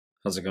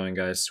How's it going,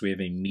 guys? So we have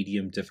a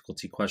medium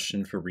difficulty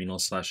question for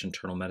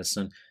renal/internal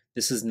medicine.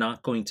 This is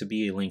not going to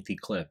be a lengthy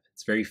clip.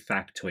 It's very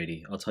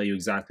factoidy. I'll tell you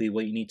exactly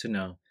what you need to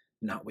know,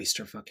 not waste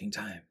your fucking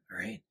time, all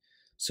right?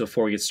 So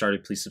before we get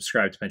started, please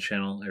subscribe to my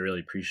channel. I really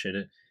appreciate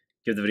it.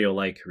 Give the video a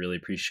like, really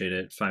appreciate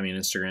it. Find me on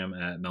Instagram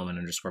at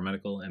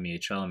Mehlman_medical,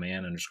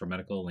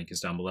 MEHLMAN_medical. Link is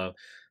down below.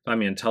 Find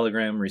me on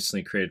Telegram.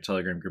 Recently created a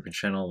Telegram group and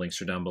channel.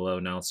 Links are down below.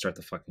 Now let's start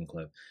the fucking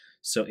clip.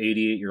 So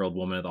 88-year-old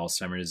woman with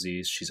Alzheimer's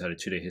disease. She's had a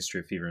 2-day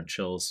history of fever and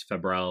chills,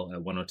 febrile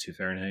at 102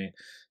 Fahrenheit.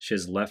 She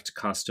has left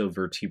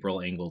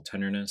costovertebral angle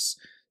tenderness.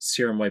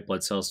 Serum white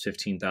blood cells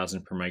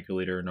 15,000 per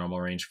microliter,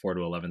 normal range 4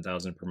 to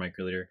 11,000 per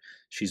microliter.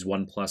 She's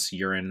 1+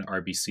 urine,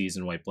 RBCs,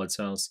 and white blood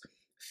cells.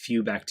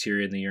 Few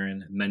bacteria in the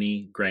urine,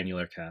 many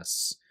granular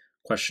casts.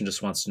 Question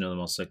just wants to know the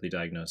most likely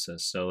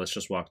diagnosis. So let's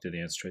just walk through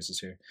the answer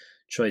choices here.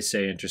 Choice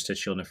A,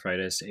 interstitial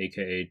nephritis,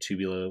 aka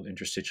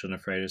tubulointerstitial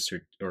nephritis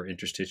or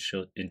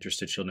interstitial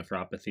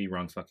nephropathy.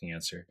 Wrong fucking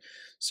answer.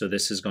 So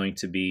this is going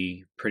to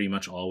be pretty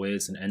much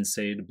always an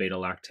NSAID,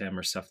 beta-lactam,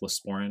 or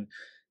cephalosporin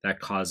that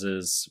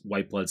causes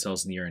white blood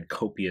cells in the urine,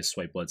 copious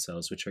white blood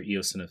cells, which are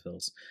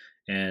eosinophils.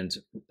 And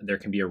there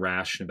can be a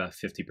rash in about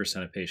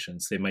 50% of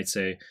patients. They might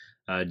say,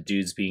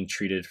 dude's being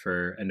treated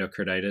for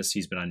endocarditis.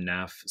 He's been on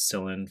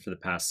nafcillin for the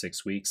past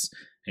 6 weeks,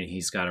 and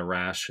he's got a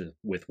rash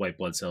with white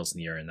blood cells in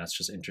the urine. That's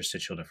just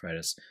interstitial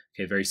nephritis.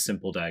 Okay, very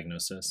simple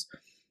diagnosis.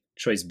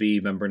 Choice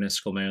B,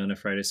 membranous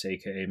glomerulonephritis,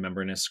 aka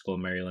membranous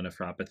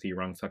glomerulonephropathy.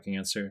 Wrong fucking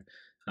answer.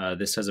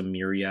 This has a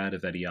myriad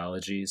of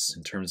etiologies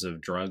in terms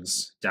of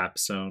drugs,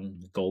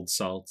 dapsone, gold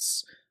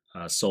salts,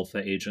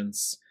 sulfa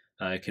agents.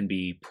 It can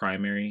be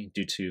primary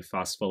due to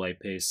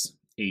phospholipase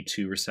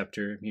A2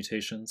 receptor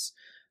mutations.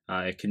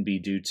 It can be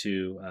due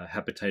to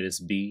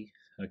hepatitis B,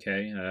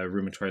 okay,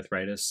 rheumatoid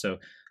arthritis, so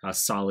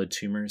solid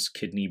tumors,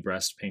 kidney,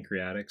 breast,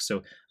 pancreatic,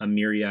 so a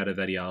myriad of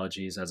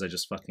etiologies, as I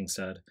just fucking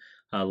said.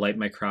 Light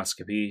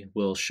microscopy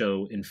will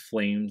show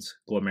inflamed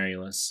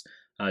glomerulus,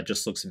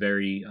 just looks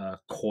very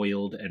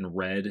coiled and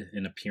red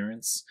in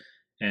appearance.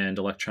 And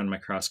electron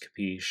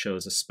microscopy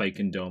shows a spike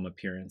and dome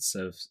appearance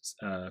of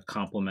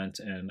complement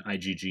and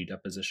IgG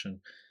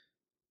deposition.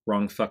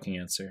 Wrong fucking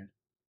answer.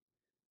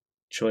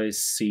 Choice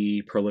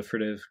C,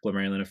 proliferative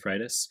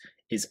glomerulonephritis,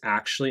 is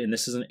actually, and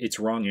this isn't, it's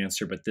wrong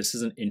answer, but this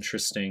is an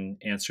interesting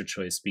answer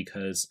choice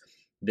because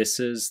this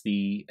is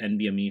the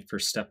NBME for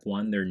step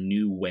 1, their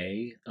new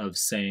way of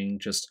saying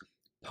just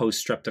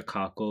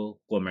post-streptococcal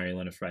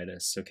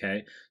glomerulonephritis,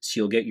 okay? So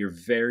you'll get your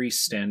very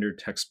standard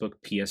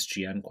textbook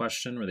PSGN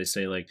question where they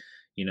say like,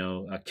 you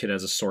know, a kid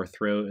has a sore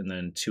throat and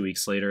then 2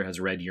 weeks later has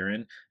red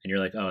urine, and you're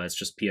like, oh, it's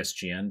just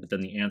PSGN. But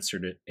then the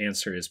answer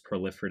is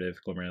proliferative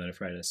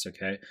glomerulonephritis,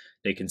 okay?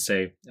 They can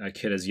say a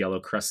kid has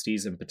yellow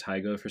crusties and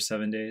impetigo for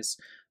 7 days.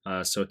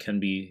 So it can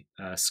be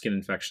skin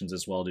infections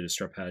as well due to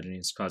strep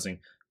pyogenes causing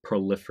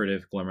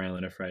proliferative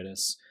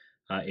glomerulonephritis,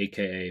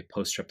 aka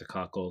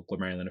post-streptococcal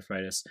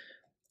glomerulonephritis.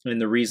 And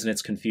the reason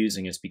it's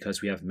confusing is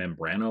because we have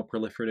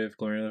membranoproliferative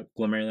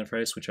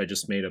glomerulonephritis, which I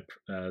just made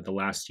the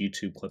last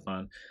YouTube clip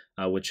on,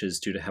 which is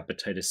due to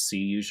hepatitis C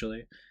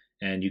usually.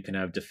 And you can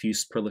have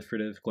diffuse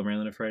proliferative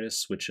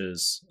glomerulonephritis, which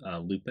is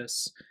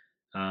lupus.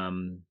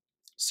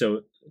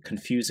 So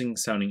confusing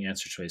sounding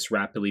answer choice.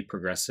 Rapidly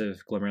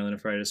progressive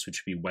glomerulonephritis,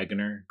 which would be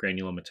Wegener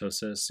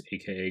granulomatosis,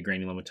 aka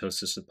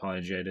granulomatosis with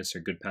polyangiitis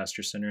or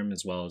Goodpasture syndrome,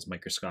 as well as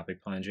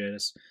microscopic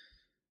polyangiitis.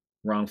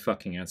 Wrong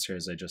fucking answer,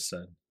 as I just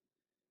said.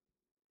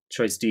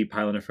 Choice D,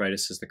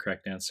 pyelonephritis, is the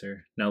correct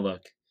answer. Now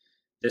look,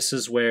 this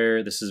is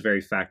where this is very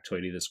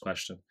factoidy, this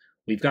question.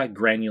 We've got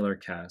granular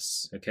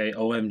casts, okay?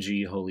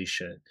 OMG, holy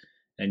shit.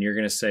 And you're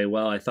going to say,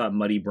 well, I thought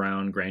muddy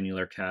brown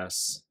granular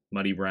casts,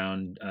 muddy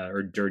brown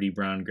or dirty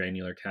brown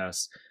granular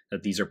casts,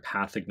 that these are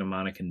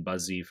pathognomonic and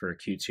buzzy for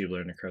acute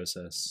tubular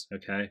necrosis,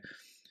 okay?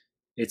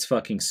 It's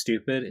fucking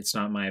stupid. It's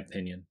not my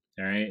opinion,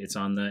 all right? It's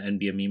on the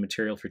NBME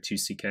material for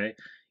 2CK.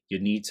 You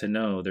need to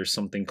know there's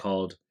something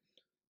called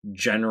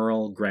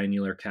general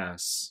granular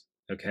casts,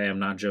 okay? I'm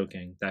not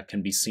joking. That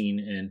can be seen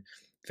in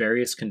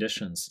various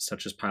conditions,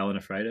 such as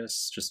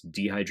pyelonephritis, just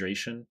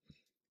dehydration.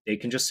 They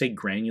can just say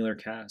granular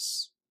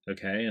casts,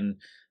 okay? And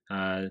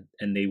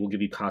they will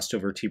give you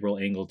costovertebral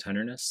angle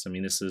tenderness. I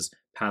mean, this is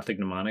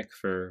pathognomonic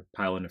for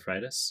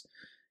pyelonephritis.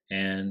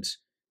 And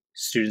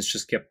students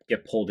just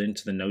get pulled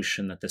into the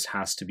notion that this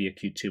has to be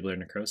acute tubular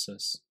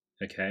necrosis,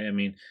 okay? I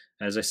mean,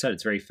 as I said,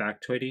 it's very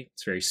factoidy.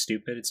 It's very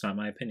stupid. It's not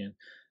my opinion.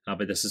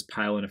 But this is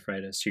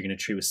pyelonephritis. You're going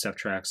to treat with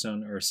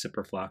ceftriaxone or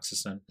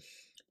ciprofloxacin.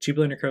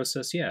 Tubular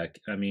necrosis, yeah,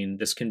 I mean,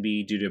 this can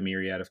be due to a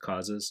myriad of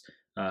causes.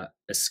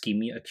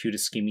 Ischemia, acute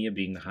ischemia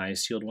being the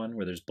highest yield one,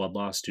 where there's blood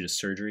loss due to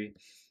surgery,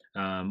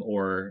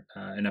 or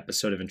an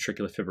episode of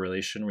ventricular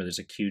fibrillation where there's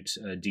acute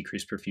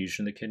decreased perfusion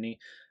of the kidney.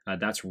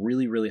 That's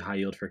really, really high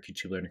yield for acute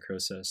tubular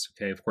necrosis.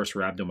 Okay, of course,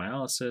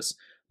 rhabdomyolysis,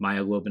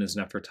 myoglobin is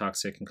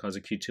nephrotoxic and cause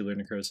acute tubular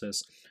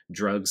necrosis.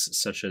 Drugs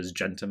such as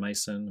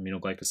gentamicin,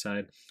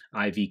 aminoglycoside,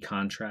 IV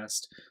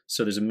contrast.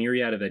 So there's a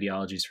myriad of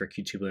etiologies for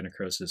acute tubular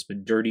necrosis,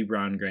 but dirty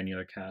brown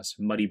granular cast,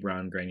 muddy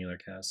brown granular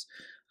cast,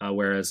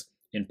 whereas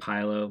in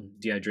pyelo,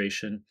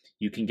 dehydration,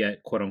 you can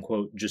get quote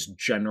unquote just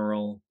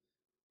general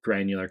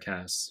granular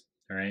casts.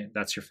 All right,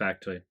 that's your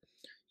factoid.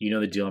 You know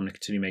the deal. I'm going to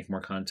continue to make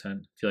more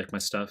content. If you like my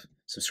stuff,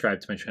 subscribe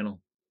to my channel.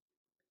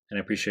 And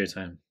I appreciate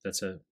your time. That's it.